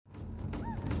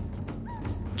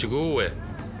Juguwe,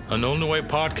 an Illinois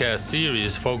podcast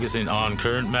series focusing on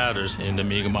current matters in the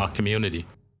Mi'kmaq community.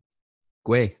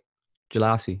 Gwe,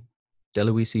 Jalasi,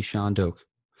 Deluisi Sean Doak.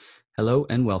 Hello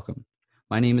and welcome.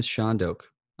 My name is Sean Doak.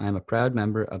 I am a proud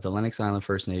member of the Lennox Island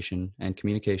First Nation and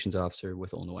Communications Officer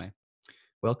with Illinois.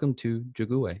 Welcome to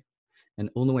Juguwe, an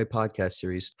Illinois podcast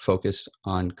series focused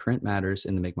on current matters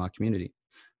in the Mi'kmaq community.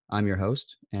 I'm your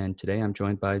host, and today I'm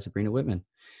joined by Sabrina Whitman.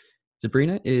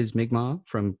 Sabrina is Mi'kmaq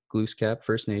from Glooscap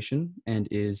First Nation and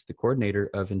is the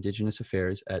coordinator of Indigenous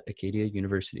Affairs at Acadia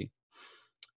University.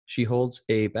 She holds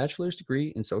a bachelor's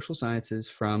degree in social sciences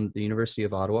from the University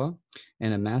of Ottawa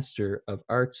and a Master of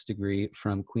Arts degree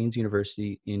from Queen's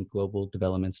University in Global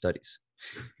Development Studies.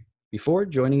 Before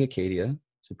joining Acadia,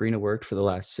 Sabrina worked for the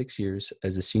last 6 years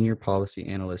as a senior policy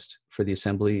analyst for the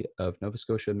Assembly of Nova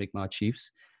Scotia Mi'kmaq Chiefs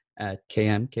at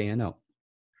KMKNO.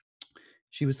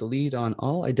 She was the lead on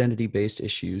all identity-based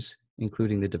issues,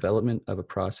 including the development of a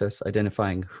process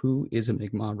identifying who is a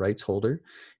Mi'kmaq rights holder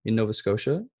in Nova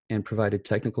Scotia, and provided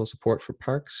technical support for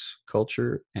parks,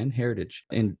 culture, and heritage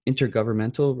in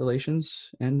intergovernmental relations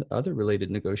and other related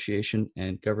negotiation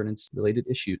and governance-related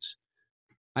issues.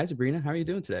 Hi, Sabrina. How are you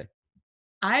doing today?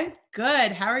 I'm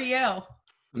good. How are you?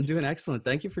 I'm doing excellent.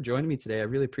 Thank you for joining me today. I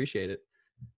really appreciate it.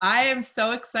 I am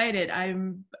so excited.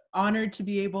 I'm honored to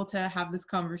be able to have this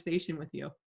conversation with you.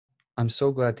 I'm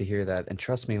so glad to hear that. And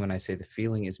trust me when I say the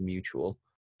feeling is mutual.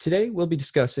 Today, we'll be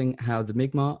discussing how the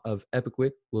Mi'kmaq of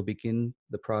Epikwit will begin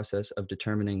the process of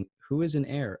determining who is an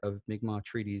heir of Mi'kmaq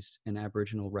treaties and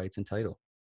Aboriginal rights and title.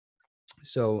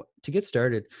 So to get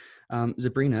started,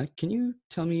 Sabrina, can you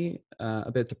tell me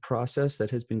about the process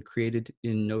that has been created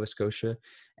in Nova Scotia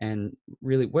and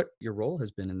really what your role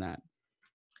has been in that?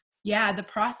 Yeah, the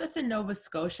process in Nova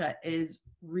Scotia is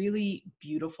really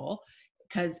beautiful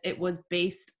because it was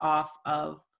based off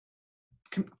of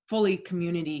fully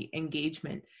community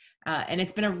engagement. And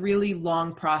it's been a really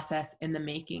long process in the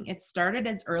making. It started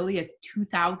as early as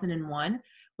 2001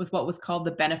 with what was called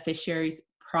the Beneficiaries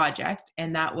Project,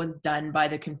 and that was done by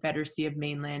the Confederacy of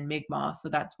Mainland Mi'kmaq. So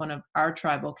that's one of our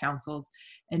tribal councils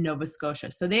in Nova Scotia.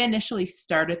 So they initially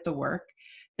started the work.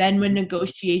 Then when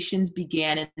negotiations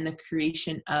began in the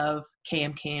creation of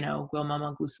KMKNO,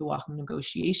 Gwilmama Glusawacha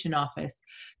Negotiation Office,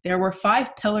 there were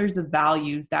 5 pillars of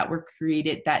values that were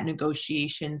created that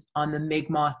negotiations on the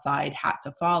Mi'kmaq side had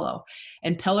to follow.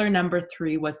 And pillar number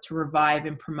 3 was to revive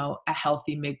and promote a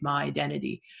healthy Mi'kmaq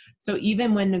identity. So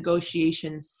even when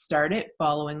negotiations started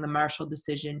following the Marshall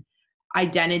decision,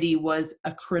 identity was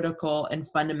a critical and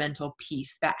fundamental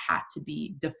piece that had to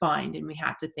be defined, and we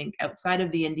had to think outside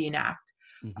of the Indian Act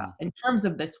in terms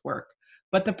of this work.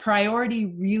 But the priority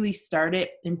really started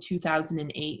in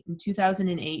 2008. In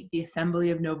 2008, the Assembly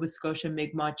of Nova Scotia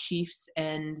Mi'kmaq Chiefs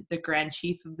and the Grand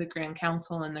Chief of the Grand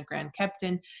Council and the Grand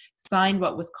Captain signed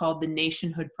what was called the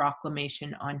Nationhood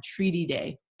Proclamation on Treaty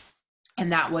Day.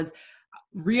 And that was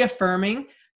reaffirming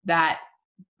that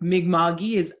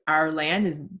Mi'kma'ki is our land,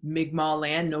 is Mi'kmaq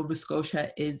land. Nova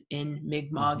Scotia is in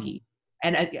Mi'kma'ki.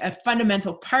 And a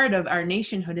fundamental part of our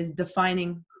nationhood is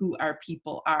defining who our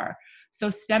people are.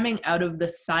 So stemming out of the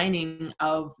signing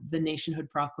of the Nationhood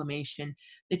Proclamation,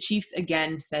 the chiefs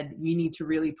again said, we need to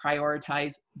really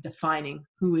prioritize defining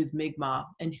who is Mi'kmaq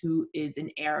and who is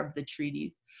an heir of the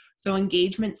treaties. So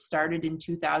engagement started in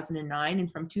 2009,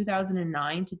 and from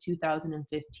 2009 to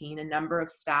 2015, a number of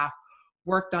staff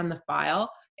worked on the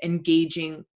file,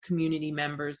 engaging community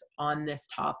members on this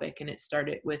topic. And it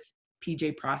started with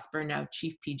PJ Prosper, now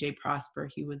Chief PJ Prosper.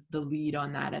 He was the lead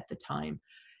on that at the time.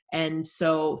 And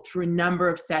so through a number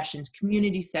of sessions,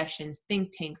 community sessions,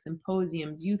 think tanks,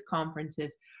 symposiums, youth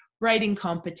conferences, writing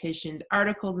competitions,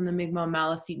 articles in the Mi'kmaq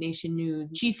Maliseet Nation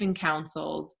News, chiefing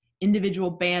councils,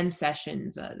 individual band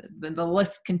sessions, the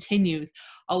list continues.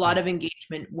 A lot of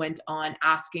engagement went on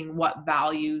asking what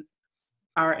values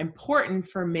are important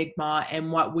for Mi'kmaq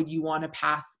and what would you want to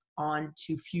pass on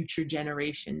to future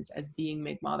generations as being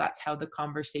Mi'kmaq. That's how the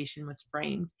conversation was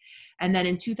framed. And then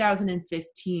in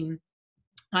 2015,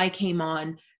 I came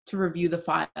on to review the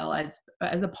file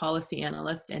as a policy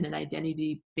analyst, and an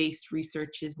identity-based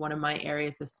research is one of my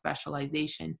areas of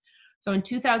specialization. So in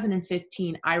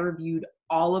 2015, I reviewed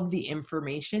all of the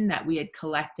information that we had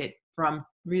collected from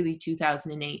really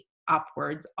 2008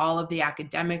 upwards, all of the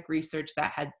academic research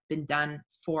that had been done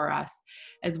for us,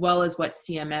 as well as what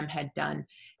CMM had done,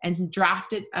 and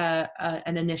drafted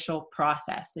an initial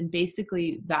process. And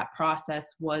basically that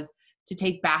process was to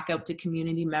take back out to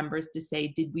community members to say,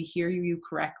 did we hear you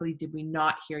correctly? Did we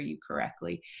not hear you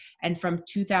correctly? And from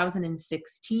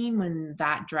 2016, when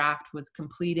that draft was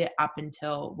completed up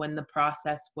until when the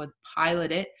process was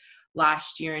piloted,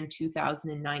 last year in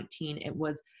 2019. It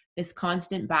was this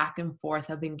constant back and forth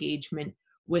of engagement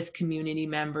with community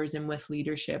members and with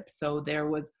leadership. So there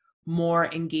was more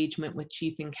engagement with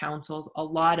chief and councils, a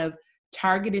lot of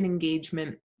targeted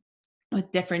engagement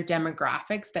with different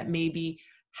demographics that maybe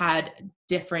had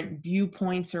different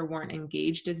viewpoints or weren't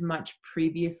engaged as much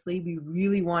previously. We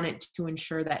really wanted to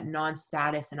ensure that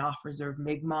non-status and off-reserve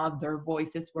Mi'kmaq, their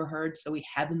voices were heard. So we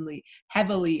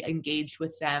heavily engaged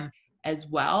with them as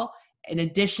well, in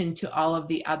addition to all of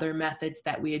the other methods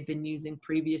that we had been using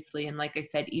previously. And like I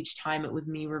said, each time it was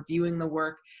me reviewing the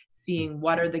work, seeing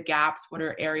what are the gaps, what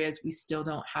are areas we still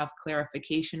don't have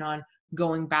clarification on,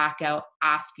 going back out,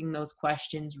 asking those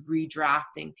questions,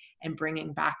 redrafting, and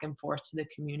bringing back and forth to the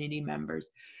community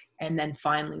members. And then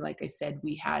finally, like I said,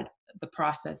 we had the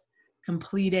process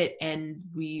completed and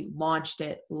we launched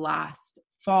it last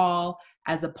fall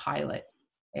as a pilot.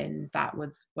 And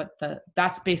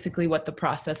that's basically what the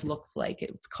process looks like.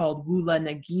 It's called Wula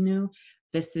Naginu.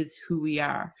 This is who we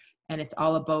are. And it's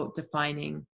all about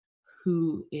defining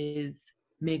who is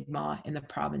Mi'kmaq in the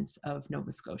province of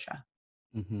Nova Scotia.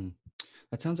 Mm-hmm.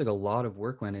 That sounds like a lot of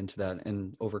work went into that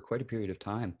and over quite a period of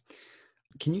time.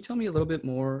 Can you tell me a little bit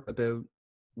more about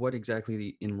what exactly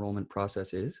the enrollment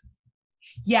process is?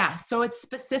 Yeah, so it's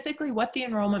specifically what the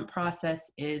enrollment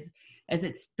process is, as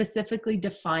it's specifically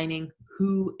defining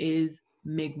who is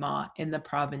Mi'kmaq in the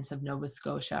province of Nova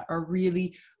Scotia, or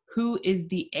really who is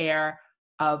the heir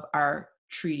of our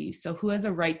treaties. So who has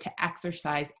a right to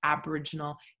exercise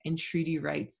Aboriginal and treaty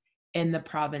rights in the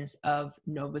province of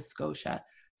Nova Scotia.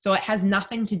 So it has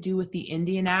nothing to do with the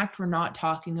Indian Act. We're not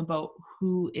talking about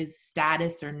who is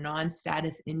status or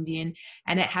non-status Indian,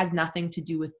 and it has nothing to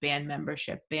do with band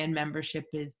membership. Band membership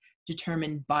is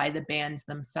determined by the bands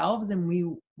themselves, and we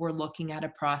were looking at a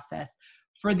process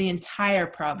for the entire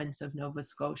province of Nova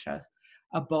Scotia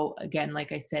about, again,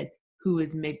 like I said, who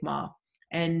is Mi'kmaq.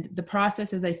 And the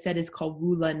process, as I said, is called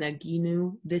Wula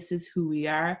Naginu. This is who we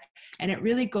are. And it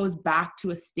really goes back to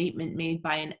a statement made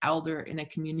by an elder in a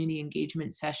community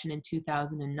engagement session in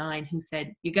 2009 who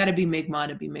said, you got to be Mi'kmaq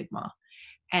to be Mi'kmaq.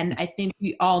 And I think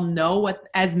we all know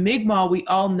as Mi'kmaq, we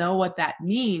all know what that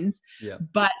means,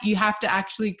 but you have to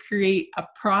actually create a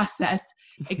process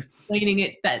explaining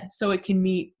it so it can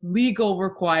meet legal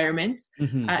requirements.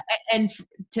 Mm-hmm.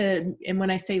 And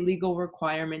when I say legal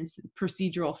requirements,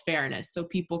 procedural fairness, so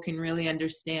people can really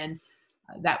understand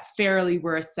that fairly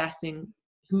we're assessing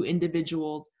who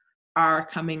individuals are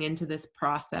coming into this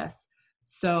process.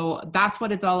 So that's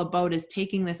what it's all about, is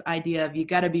taking this idea of you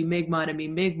got to be Mi'kmaq to be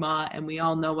Mi'kmaq, and we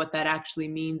all know what that actually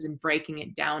means, and breaking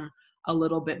it down a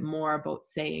little bit more about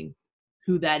saying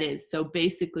who that is. So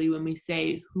basically, when we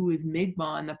say who is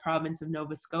Mi'kmaq in the province of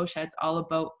Nova Scotia, it's all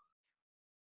about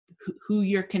who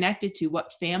you're connected to,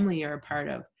 what family you're a part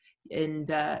of,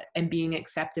 and being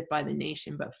accepted by the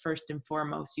nation. But first and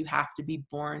foremost, you have to be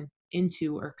born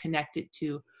into or connected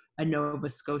to a Nova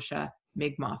Scotia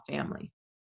Mi'kmaq family.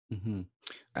 Mm-hmm.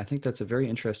 I think that's a very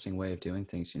interesting way of doing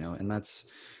things, and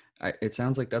it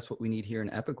sounds like that's what we need here in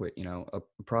Epikwit,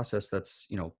 a process that's,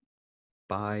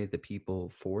 by the people,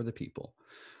 for the people.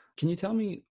 Can you tell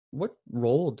me, what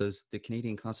role does the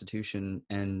Canadian Constitution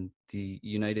and the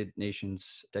United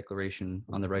Nations Declaration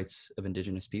on the Rights of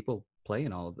Indigenous People play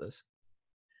in all of this?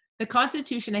 The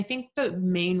Constitution, I think the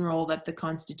main role that the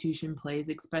Constitution plays,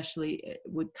 especially,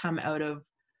 would come out of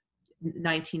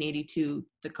 1982,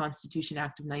 the Constitution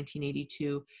Act of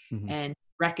 1982, mm-hmm. and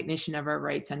recognition of our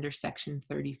rights under Section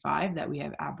 35, that we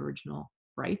have Aboriginal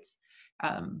rights.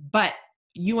 But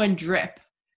UNDRIP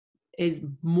is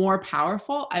more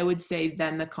powerful, I would say,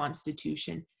 than the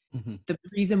Constitution. Mm-hmm. The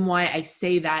reason why I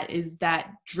say that is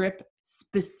that DRIP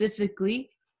specifically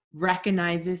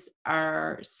recognizes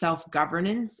our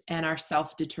self-governance and our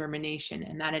self-determination,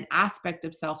 and that an aspect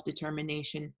of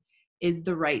self-determination is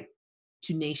the right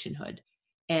to nationhood,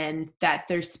 and that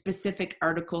there's specific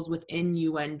articles within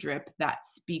UNDRIP that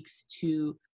speaks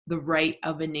to the right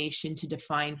of a nation to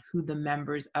define who the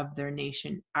members of their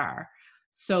nation are.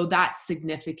 So that's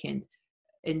significant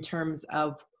in terms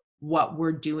of what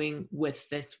we're doing with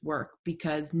this work,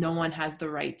 because no one has the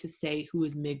right to say who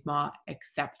is Mi'kmaq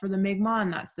except for the Mi'kmaq,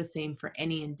 and that's the same for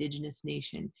any Indigenous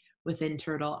nation within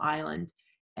Turtle Island.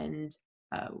 And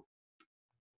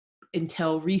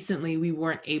until recently, we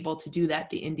weren't able to do that.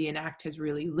 The Indian Act has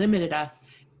really limited us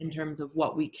in terms of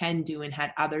what we can do, and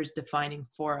had others defining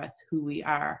for us who we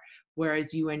are.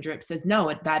 Whereas UNDRIP says,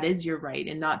 no, that is your right,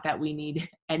 and not that we need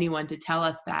anyone to tell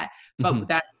us that, but mm-hmm.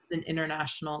 that's an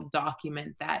international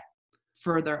document that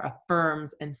further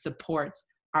affirms and supports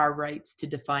our rights to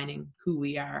defining who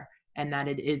we are, and that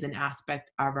it is an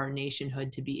aspect of our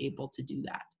nationhood to be able to do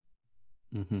that.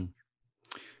 Mm-hmm.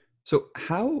 So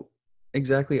how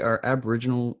exactly are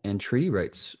Aboriginal and treaty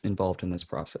rights involved in this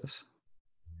process?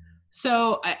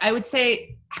 So I would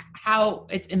say how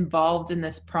it's involved in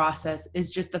this process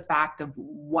is just the fact of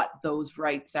what those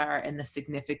rights are and the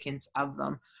significance of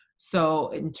them. So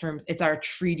in terms, it's our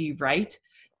treaty right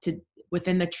to,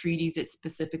 within the treaties, it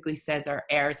specifically says our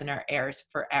heirs and our heirs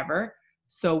forever.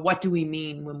 So what do we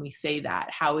mean when we say that?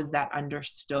 How is that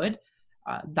understood?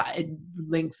 That it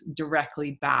links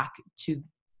directly back to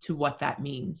what that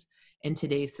means in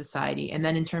today's society. And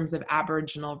then in terms of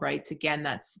Aboriginal rights, again,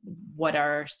 that's what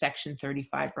are Section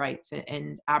 35 rights.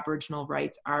 And Aboriginal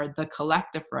rights are the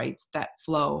collective rights that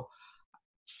flow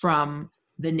from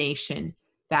the nation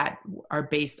that are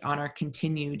based on our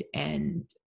continued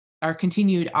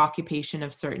occupation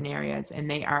of certain areas. And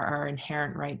they are our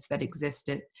inherent rights that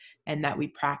existed and that we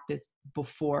practiced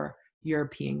before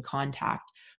European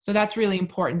contact. So that's really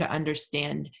important to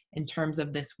understand in terms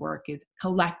of this work is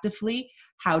collectively,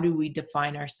 how do we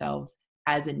define ourselves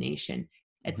as a nation?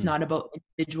 It's not about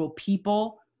individual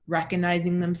people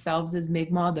recognizing themselves as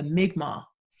Mi'kmaq. The Mi'kmaq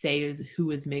say is who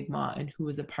is Mi'kmaq and who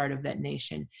is a part of that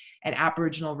nation. And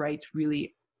Aboriginal rights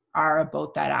really are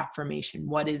about that affirmation.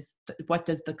 What does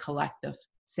the collective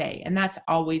say? And that's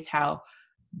always how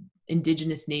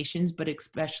Indigenous nations, but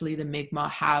especially the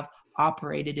Mi'kmaq, have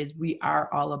operated, is we are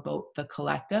all about the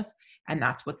collective. And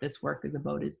that's what this work is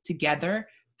about, is together,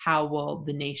 how will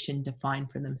the nation define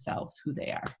for themselves who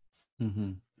they are?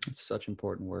 Mm-hmm. It's such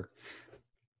important work.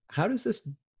 How does this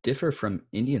differ from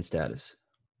Indian status?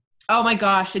 Oh my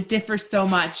gosh, it differs so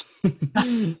much.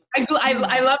 I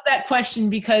love that question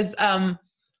because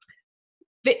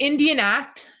the Indian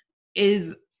Act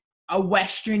is a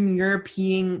Western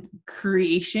European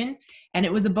creation, and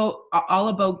it was all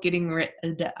about getting rid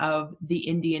of the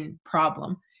Indian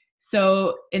problem.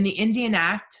 So in the Indian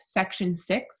Act, Section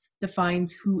 6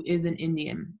 defines who is an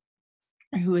Indian,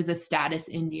 or who is a status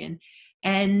Indian.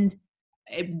 And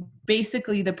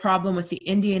basically the problem with the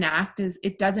Indian Act is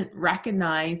it doesn't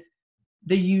recognize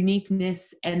the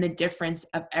uniqueness and the difference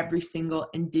of every single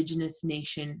Indigenous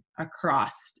nation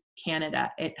across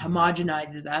Canada. It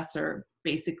homogenizes us, or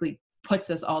basically puts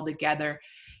us all together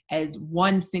as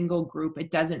one single group.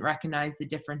 It doesn't recognize the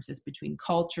differences between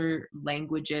culture,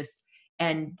 languages,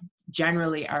 and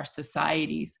generally our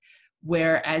societies.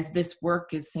 Whereas this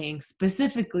work is saying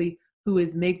specifically who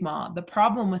is Mi'kmaq. The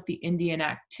problem with the Indian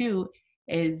Act too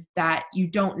is that you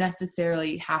don't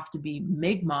necessarily have to be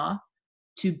Mi'kmaq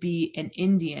to be an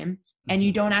Indian, and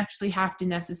you don't actually have to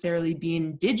necessarily be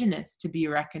Indigenous to be a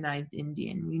recognized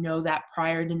Indian. We know that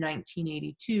prior to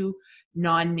 1982,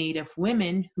 non-Native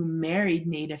women who married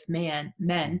Native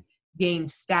men gained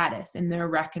status, and they're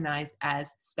recognized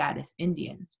as status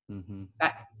Indians.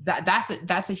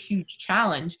 That's a huge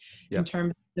challenge in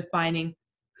terms of defining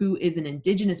who is an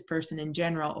Indigenous person in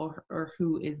general, or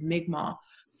who is Mi'kmaq.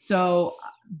 So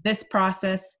this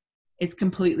process is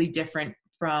completely different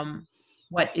from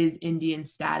what is Indian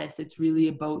status. It's really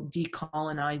about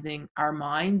decolonizing our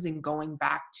minds and going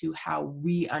back to how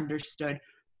we understood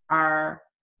our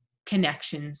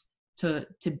connections to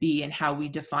be, and how we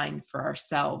defined for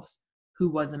ourselves who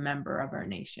was a member of our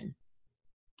nation.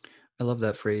 I love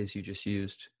that phrase you just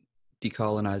used,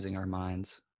 decolonizing our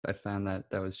minds. I found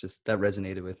that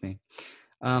resonated with me.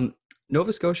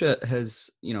 Nova Scotia has,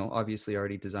 obviously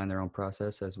already designed their own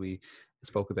process, as we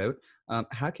spoke about.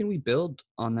 How can we build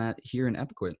on that here in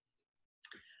Epiquit?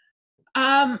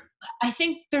 I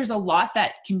think there's a lot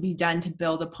that can be done to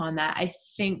build upon that. I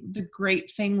think the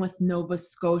great thing with Nova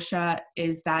Scotia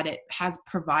is that it has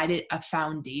provided a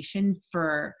foundation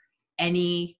for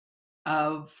any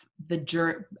of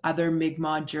the other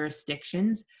Mi'kmaq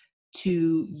jurisdictions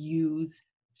to use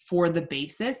for the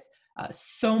basis.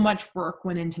 So much work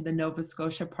went into the Nova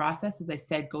Scotia process, as I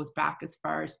said, goes back as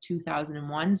far as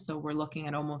 2001. So we're looking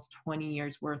at almost 20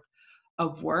 years worth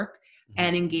of work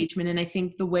and engagement. And I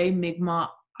think the way Mi'kmaq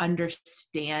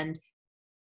understand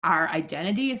our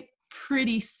identity is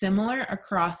pretty similar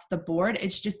across the board.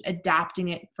 It's just adapting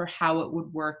it for how it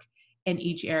would work in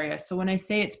each area. So when I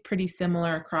say it's pretty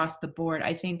similar across the board,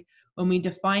 I think when we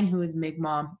define who is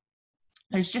Mi'kmaq,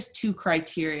 there's just two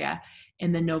criteria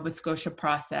in the Nova Scotia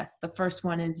process. The first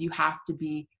one is you have to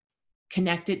be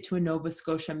connected to a Nova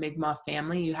Scotia Mi'kmaq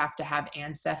family. You have to have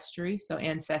ancestry. So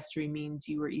ancestry means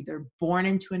you were either born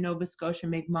into a Nova Scotia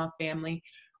Mi'kmaq family,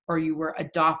 or you were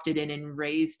adopted in and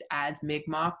raised as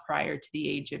Mi'kmaq prior to the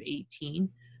age of 18.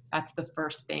 That's the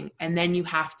first thing. And then you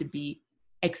have to be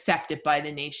accepted by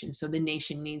the nation. So the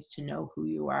nation needs to know who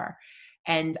you are.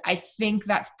 And I think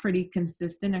that's pretty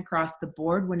consistent across the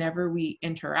board whenever we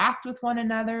interact with one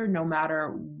another, no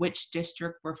matter which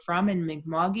district we're from in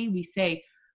Mi'kma'ki, we say,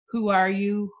 who are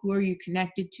you? Who are you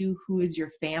connected to? Who is your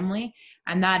family?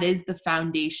 And that is the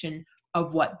foundation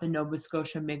of what the Nova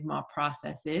Scotia Mi'kmaq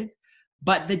process is.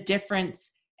 But the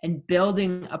difference in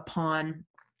building upon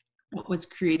what was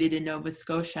created in Nova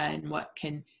Scotia and what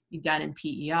can be done in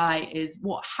PEI is,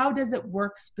 well, how does it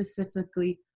work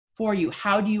specifically for you?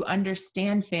 How do you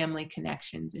understand family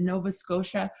connections? In Nova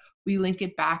Scotia, we link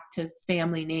it back to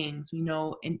family names. We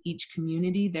know in each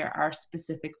community there are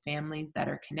specific families that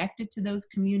are connected to those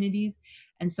communities.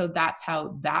 And so that's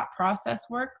how that process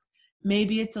works.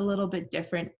 Maybe it's a little bit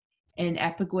different in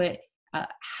Epigwit,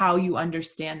 how you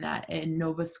understand that. In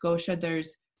Nova Scotia,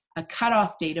 there's a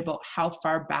cutoff date about how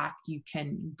far back you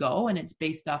can go, and it's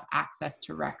based off access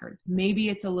to records. Maybe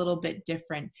it's a little bit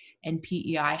different in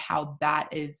PEI how that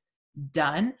is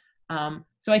done.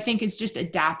 So I think it's just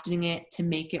adapting it to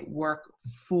make it work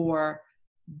for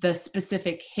the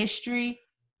specific history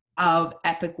of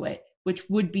Epigwit, which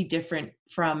would be different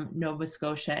from Nova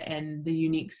Scotia and the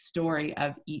unique story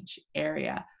of each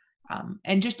area.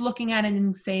 And just looking at it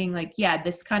and saying like, yeah,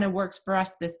 this kind of works for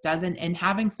us, this doesn't. And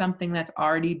having something that's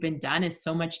already been done is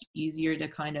so much easier to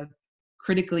kind of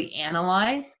critically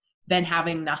analyze than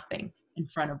having nothing in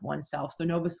front of oneself. So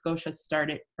Nova Scotia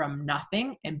started from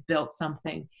nothing and built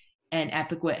something. And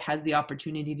Epigwit has the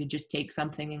opportunity to just take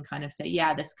something and kind of say,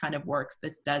 yeah, this kind of works,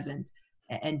 this doesn't,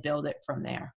 and build it from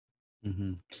there.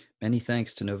 Mm-hmm. Many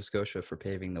thanks to Nova Scotia for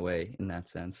paving the way in that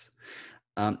sense.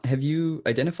 Have you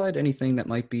identified anything that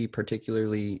might be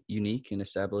particularly unique in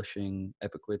establishing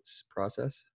Epigwit's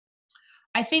process?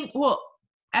 I think, well,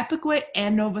 Epigwit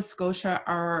and Nova Scotia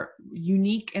are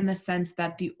unique in the sense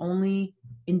that the only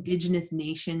Indigenous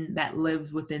nation that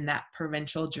lives within that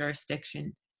provincial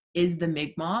jurisdiction is the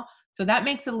Mi'kmaq. So that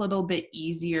makes it a little bit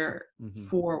easier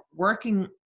for working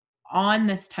on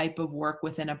this type of work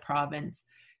within a province,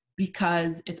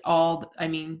 because it's all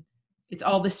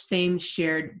the same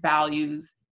shared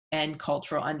values and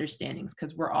cultural understandings,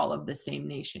 because we're all of the same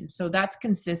nation. So that's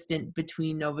consistent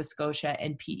between Nova Scotia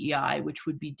and PEI, which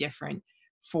would be different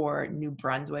for New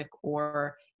Brunswick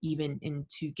or even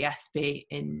into Gaspé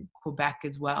in Quebec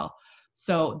as well.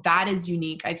 So that is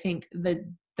unique. I think the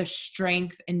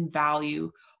strength and value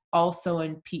also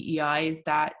in PEI is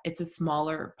that it's a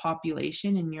smaller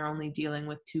population and you're only dealing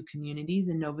with 2 communities.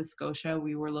 In Nova Scotia,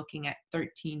 we were looking at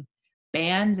 13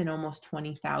 bands and almost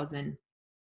 20,000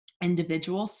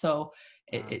 individuals. So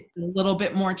it's a little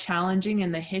bit more challenging,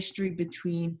 and the history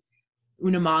between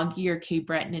Unama'ki or Cape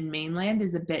Breton and mainland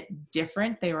is a bit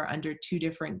different. They were under 2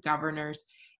 different governors.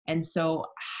 And so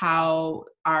how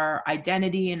our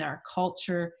identity and our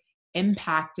culture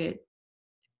impacted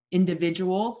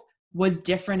individuals was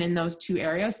different in those 2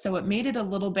 areas. So it made it a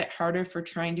little bit harder for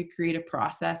trying to create a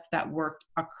process that worked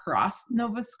across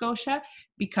Nova Scotia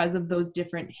because of those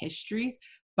different histories.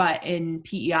 But in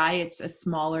PEI, it's a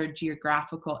smaller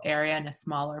geographical area and a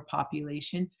smaller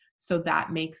population. So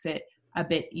that makes it a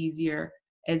bit easier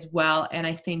as well. And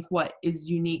I think what is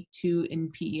unique too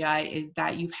in PEI is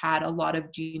that you've had a lot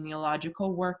of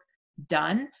genealogical work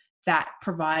done that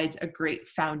provides a great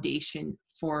foundation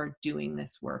for doing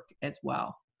this work as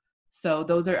well. So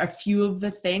those are a few of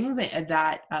the things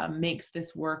that makes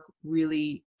this work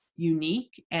really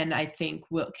unique, and I think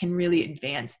can really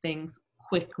advance things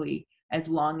quickly as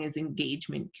long as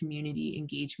community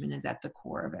engagement is at the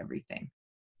core of everything.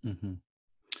 Mm-hmm.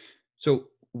 So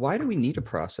why do we need a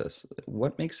process?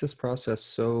 What makes this process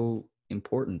so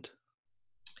important?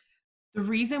 The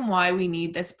reason why we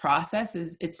need this process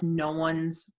is it's no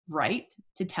one's right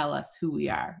to tell us who we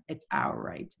are. It's our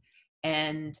right.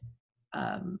 And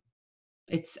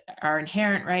it's our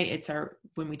inherent right.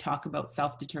 When we talk about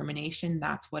self-determination,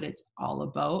 that's what it's all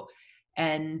about.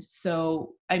 And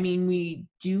so, we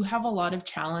do have a lot of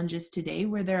challenges today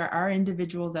where there are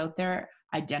individuals out there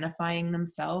identifying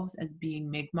themselves as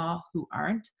being Mi'kmaq who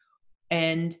aren't,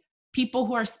 and people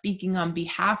who are speaking on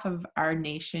behalf of our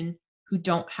nation who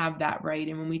don't have that right.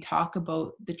 And when we talk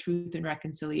about the Truth and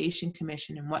Reconciliation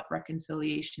Commission and what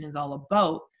reconciliation is all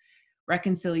about,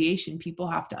 reconciliation, people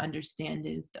have to understand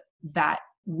is that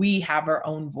we have our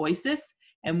own voices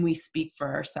and we speak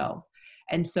for ourselves.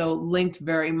 And so linked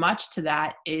very much to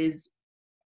that is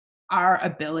our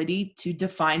ability to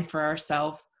define for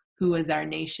ourselves who is our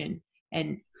nation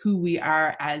and who we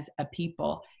are as a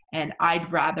people. And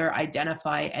I'd rather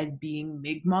identify as being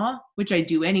Mi'kmaq, which I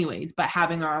do anyways, but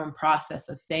having our own process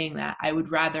of saying that, I would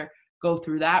rather go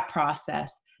through that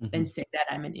process than say that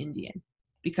I'm an Indian.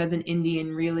 Because an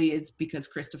Indian really is because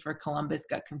Christopher Columbus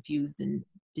got confused and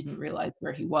didn't realize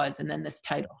where he was. And then this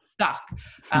title stuck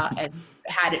and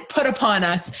had it put upon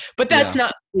us. But that's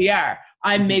not who we are.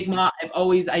 I'm Mi'kmaq. I've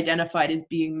always identified as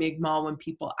being Mi'kmaq when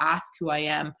people ask who I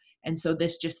am. And so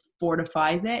this just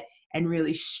fortifies it and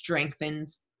really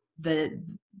strengthens the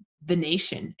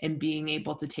nation in being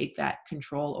able to take that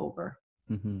control over.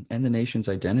 Mm-hmm. And the nation's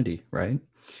identity, right?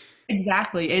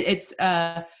 Exactly. It's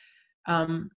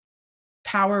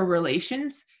power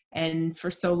relations. And for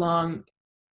so long,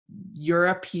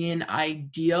 European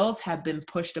ideals have been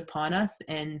pushed upon us,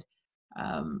 and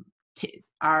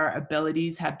our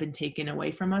abilities have been taken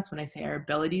away from us. When I say our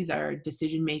abilities, our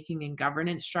decision-making and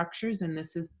governance structures. And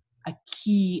this is a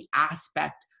key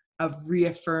aspect of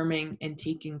reaffirming and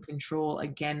taking control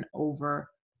again over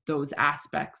those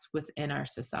aspects within our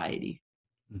society.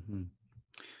 Mm-hmm.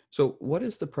 So what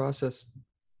is the process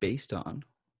based on?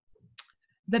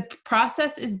 The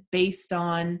process is based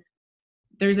on,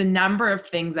 there's a number of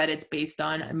things that it's based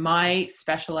on. My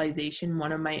specialization,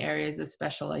 one of my areas of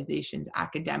specializations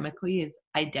academically, is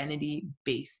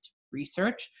identity-based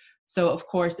research. So of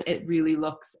course, it really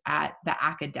looks at the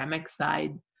academic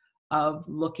side of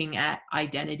looking at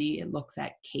identity. It looks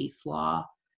at case law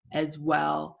as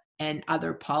well, and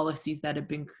other policies that have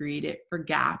been created for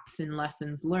gaps and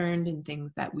lessons learned and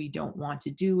things that we don't want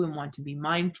to do and want to be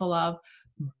mindful of.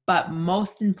 But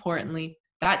most importantly,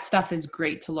 that stuff is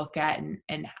great to look at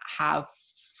and have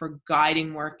for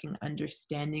guiding work and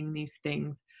understanding these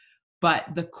things. But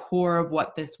the core of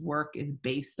what this work is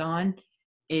based on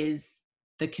is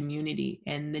the community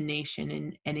and the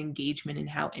nation, and engagement, and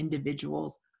how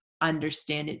individuals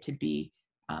understand it to be.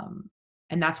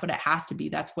 And that's what it has to be.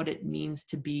 That's what it means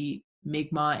to be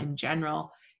Mi'kmaq in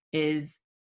general, is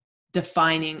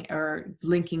defining or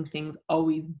linking things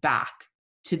always back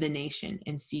to the nation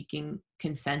and seeking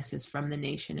consensus from the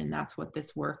nation. And that's what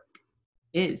this work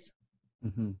is.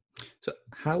 Mm-hmm. So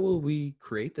how will we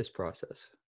create this process?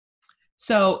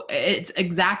 So it's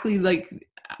exactly like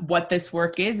what this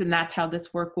work is, and that's how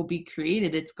this work will be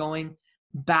created. It's going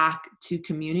back to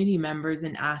community members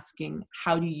and asking,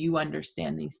 how do you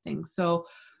understand these things? So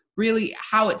really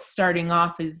how it's starting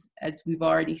off is, as we've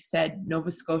already said, Nova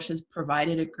Scotia's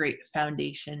provided a great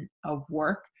foundation of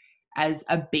work as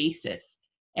a basis,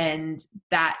 and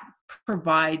that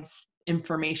provides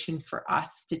information for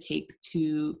us to take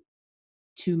to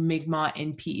Mi'kmaq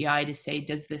and PEI to say,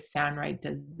 does this sound right?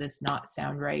 Does this not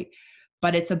sound right?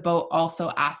 But it's about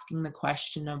also asking the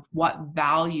question of what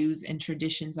values and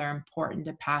traditions are important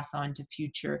to pass on to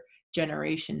future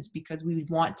generations, because we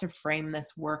want to frame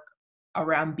this work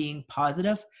around being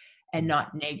positive and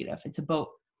not negative. It's about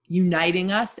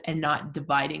uniting us and not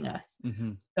dividing us.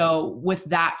 Mm-hmm. So with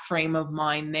that frame of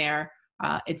mind there,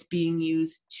 it's being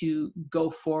used to go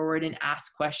forward and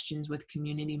ask questions with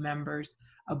community members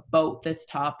about this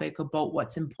topic, about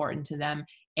what's important to them,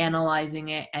 analyzing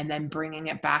it, and then bringing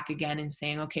it back again and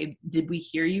saying, okay, did we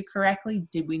hear you correctly?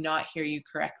 Did we not hear you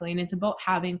correctly? And it's about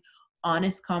having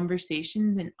honest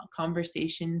conversations, and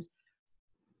conversations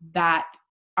that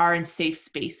are in safe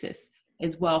spaces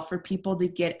as well, for people to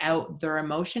get out their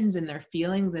emotions and their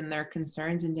feelings and their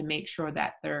concerns, and to make sure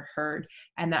that they're heard.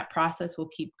 And that process will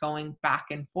keep going back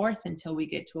and forth until we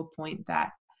get to a point that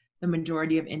the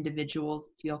majority of individuals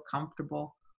feel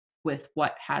comfortable with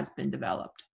what has been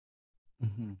developed.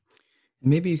 Mm-hmm.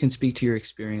 Maybe you can speak to your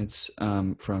experience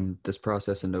from this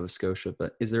process in Nova Scotia,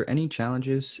 but is there any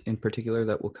challenges in particular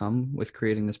that will come with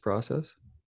creating this process?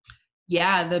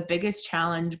 Yeah, the biggest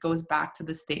challenge goes back to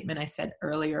the statement I said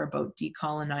earlier about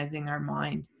decolonizing our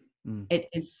mind. It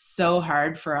is so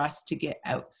hard for us to get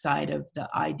outside of the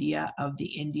idea of the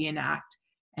Indian Act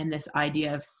and this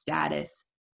idea of status.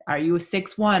 Are you a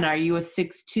 6'1"? Are you a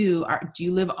 6'2"? Do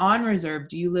you live on reserve?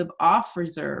 Do you live off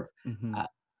reserve? Mm-hmm.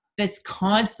 This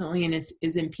constantly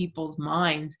is in people's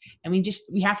minds, and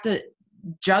we have to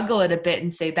juggle it a bit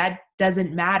and say that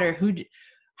doesn't matter.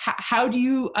 How do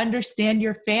you understand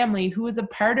your family? Who is a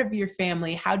part of your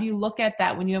family? How do you look at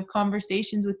that when you have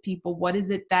conversations with people? What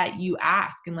is it that you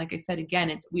ask? And like I said,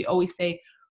 again, we always say,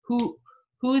 who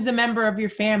is a member of your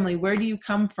family? Where do you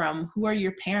come from? Who are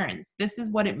your parents? This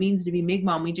is what it means to be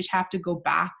Mi'kmaq. We just have to go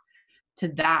back to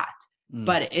that.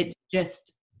 But it's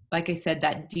just, like I said,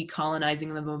 that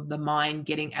decolonizing of the mind,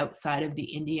 getting outside of the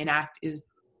Indian Act, is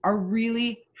a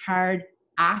really hard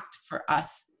act for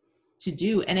us to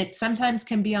do. And it sometimes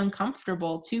can be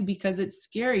uncomfortable too, because it's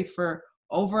scary. For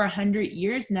over 100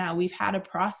 years now, we've had a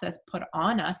process put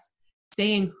on us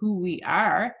saying who we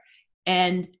are,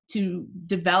 and to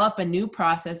develop a new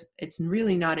process, it's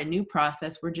really not a new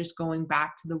process. We're just going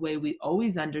back to the way we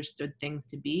always understood things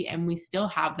to be, and we still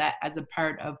have that as a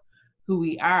part of who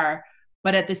we are.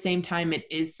 But at the same time, it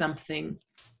is something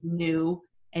new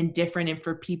and different, and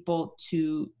for people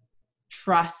to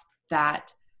trust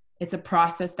that it's a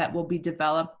process that will be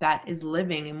developed, that is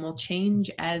living and will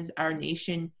change as our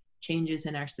nation changes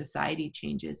and our society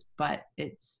changes, but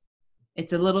it's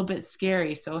a little bit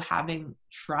scary. So having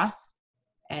trust,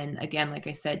 and again, like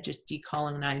I said, just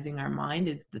decolonizing our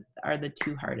mind are the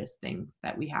two hardest things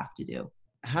that we have to do.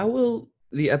 How will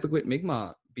the Epikwit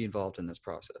Mi'kmaq be involved in this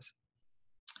process?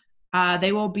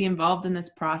 They will be involved in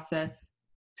this process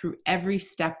through every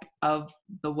step of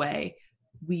the way.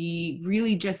 We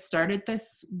really just started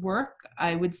this work.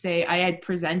 I would say I had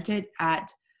presented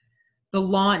at the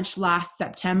launch last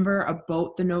September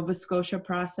about the Nova Scotia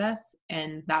process,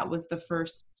 and that was the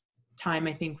first time,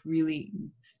 I think, really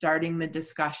starting the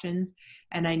discussions.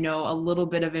 And I know a little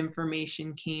bit of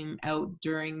information came out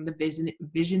during the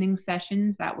visioning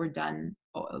sessions that were done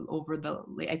over the,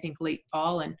 I think, late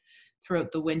fall and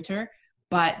throughout the winter.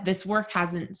 But this work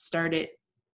hasn't started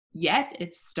yet.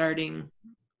 It's starting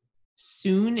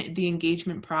soon, the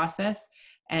engagement process.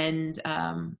 And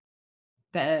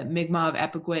the Mi'kmaq of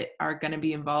Epikwit are going to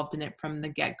be involved in it from the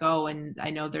get-go. And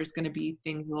I know there's going to be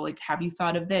things like, have you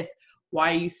thought of this?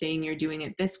 Why are you saying you're doing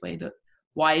it this way?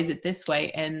 Why is it this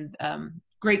way? And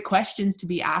great questions to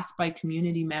be asked by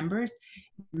community members,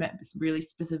 really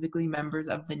specifically members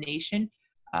of the nation.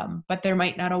 But there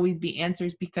might not always be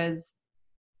answers because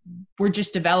we're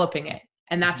just developing it.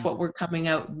 And that's what we're coming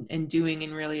out and doing.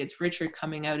 And really, it's Richard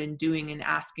coming out and doing and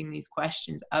asking these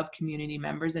questions of community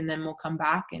members. And then we'll come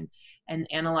back and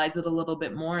analyze it a little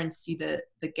bit more and see the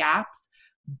gaps.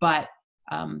 But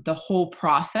the whole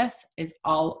process is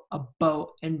all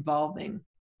about involving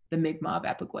the Mi'kmaq of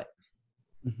Epikwit.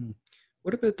 Mm-hmm.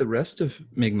 What about the rest of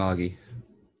Mi'kma'ki?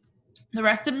 The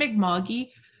rest of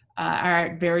Mi'kma'ki are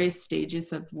at various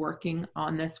stages of working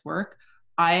on this work.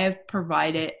 I have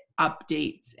provided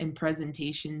updates and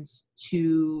presentations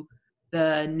to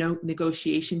the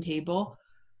negotiation table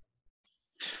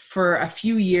for a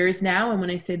few years now. And when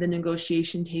I say the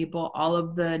negotiation table, all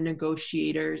of the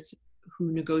negotiators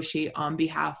who negotiate on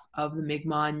behalf of the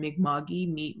Mi'kmaq and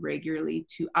Mi'kma'ki meet regularly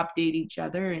to update each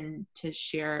other and to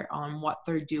share on what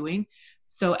they're doing.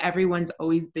 So everyone's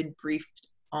always been briefed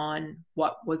on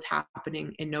what was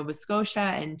happening in Nova Scotia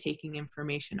and taking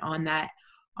information on that.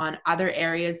 On other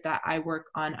areas that I work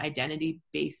on,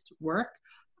 identity-based work,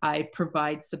 I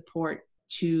provide support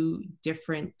to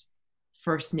different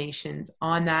First Nations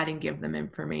on that and give them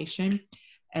information.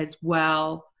 As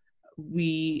well,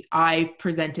 I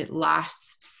presented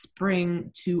last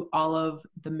spring to all of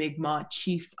the Mi'kmaq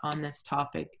chiefs on this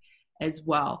topic as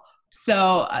well.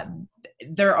 So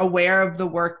they're aware of the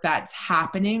work that's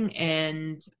happening,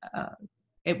 and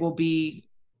it will be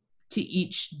to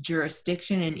each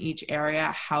jurisdiction in each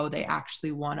area how they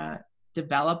actually want to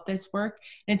develop this work.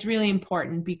 And it's really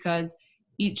important because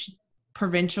each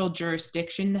provincial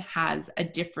jurisdiction has a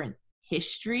different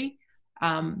history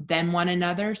than one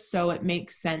another. So it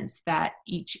makes sense that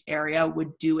each area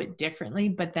would do it differently,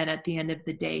 but then at the end of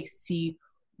the day, see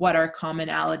what are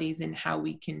commonalities and how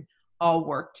we can all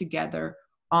work together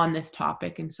on this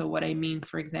topic. And so what I mean,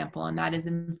 for example, and that is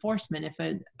enforcement. If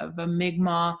a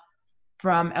Mi'kmaq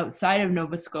from outside of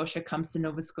Nova Scotia comes to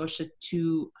Nova Scotia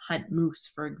to hunt moose,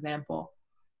 for example,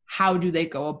 how do they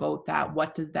go about that?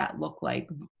 What does that look like?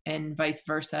 And vice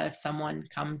versa, if someone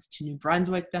comes to New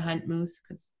Brunswick to hunt moose,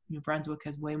 because New Brunswick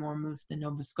has way more moose than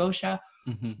Nova Scotia,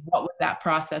 what would that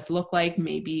process look like?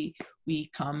 Maybe we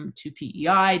come to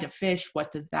PEI to fish. What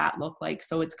does that look like?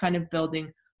 So it's kind of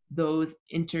building those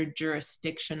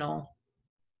interjurisdictional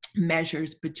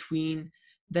measures between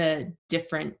the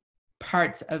different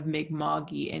parts of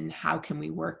Mi'kma'ki, and how can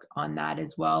we work on that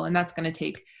as well. And that's going to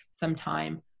take some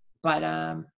time,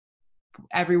 but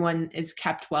everyone is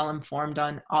kept well informed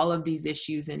on all of these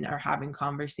issues and are having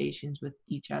conversations with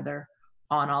each other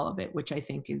on all of it, which I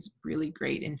think is really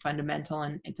great and fundamental.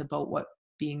 And it's about what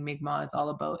being Mi'kmaq is all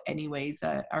about anyways.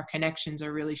 Our connections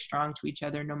are really strong to each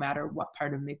other no matter what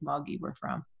part of Mi'kma'ki we're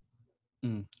from.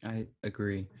 I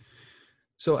agree.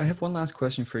 So I have one last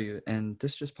question for you, and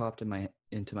this just popped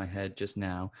into my head just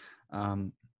now.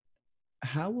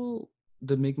 How will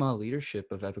the Mi'kmaq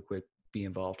leadership of Epikwit be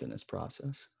involved in this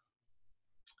process?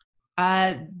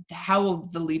 How will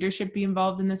the leadership be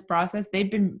involved in this process? They've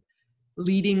been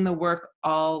leading the work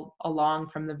all along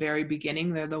from the very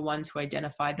beginning. They're the ones who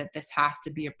identified that this has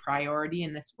to be a priority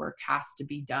and this work has to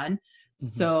be done.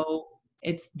 So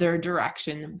it's their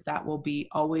direction that will be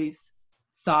always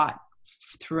sought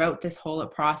throughout this whole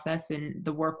process, and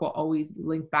the work will always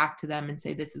link back to them and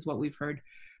say, this is what we've heard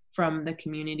from the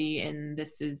community, and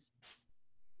this is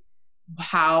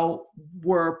how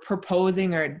we're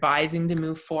proposing or advising to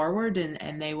move forward,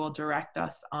 and they will direct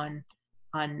us on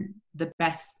the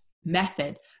best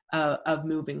method of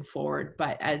moving forward.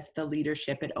 But as the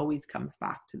leadership, it always comes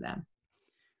back to them.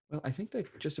 Well, I think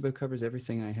that just about covers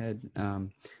everything I had.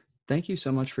 Thank you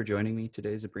so much for joining me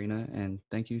today, Sabrina, and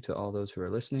thank you to all those who are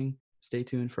listening. Stay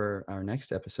tuned for our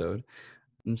next episode.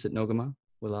 Msit Nogama,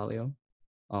 Wilalio,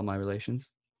 all my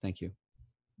relations. Thank you.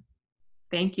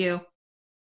 Thank you.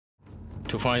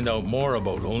 To find out more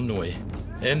about Ulnoy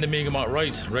and the Mi'kmaq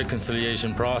Rights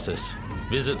reconciliation process,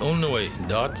 visit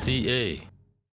ulnoy.ca.